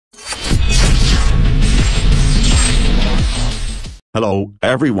Hello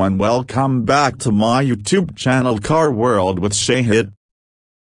everyone, welcome back to my YouTube channel Car World with Shahid.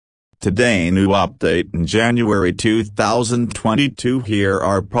 Today new update in January 2022. Here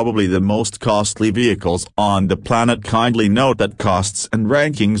are probably the most costly vehicles on the planet. Kindly note that costs and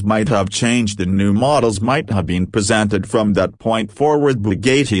rankings might have changed and new models might have been presented from that point forward.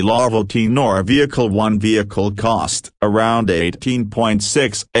 Bugatti Lavoti Nor Vehicle 1 vehicle cost around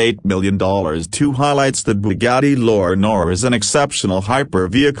 $18.68 million. 2 highlights that Bugatti Lavoti Nor is an exceptional hyper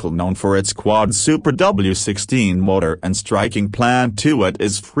vehicle known for its quad Super W16 motor and striking plan. 2 It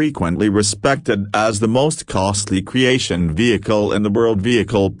is frequently respected as the most costly creation vehicle in the world.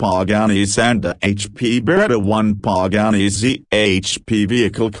 Vehicle Pagani Santa HP Beretta 1 Pagani ZHP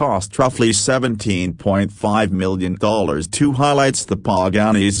vehicle cost roughly $17.5 million. 2 highlights the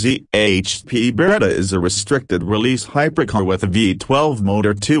Pagani ZHP Beretta is a restricted release hypercar with a V12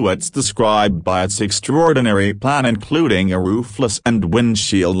 motor. 2 It's described by its extraordinary plan including a roofless and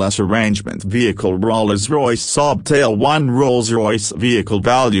windshieldless arrangement. Vehicle Rolls-Royce Softail 1 Rolls-Royce vehicle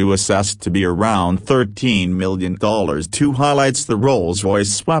value assessed to be around $13 million. 2 highlights the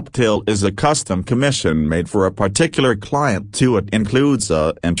Rolls-Royce Softail is a custom commission made for a particular client. 2 It includes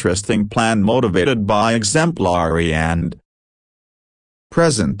a interesting plan motivated by exemplary and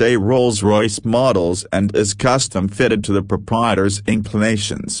present-day Rolls-Royce models and is custom fitted to the proprietor's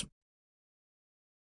inclinations.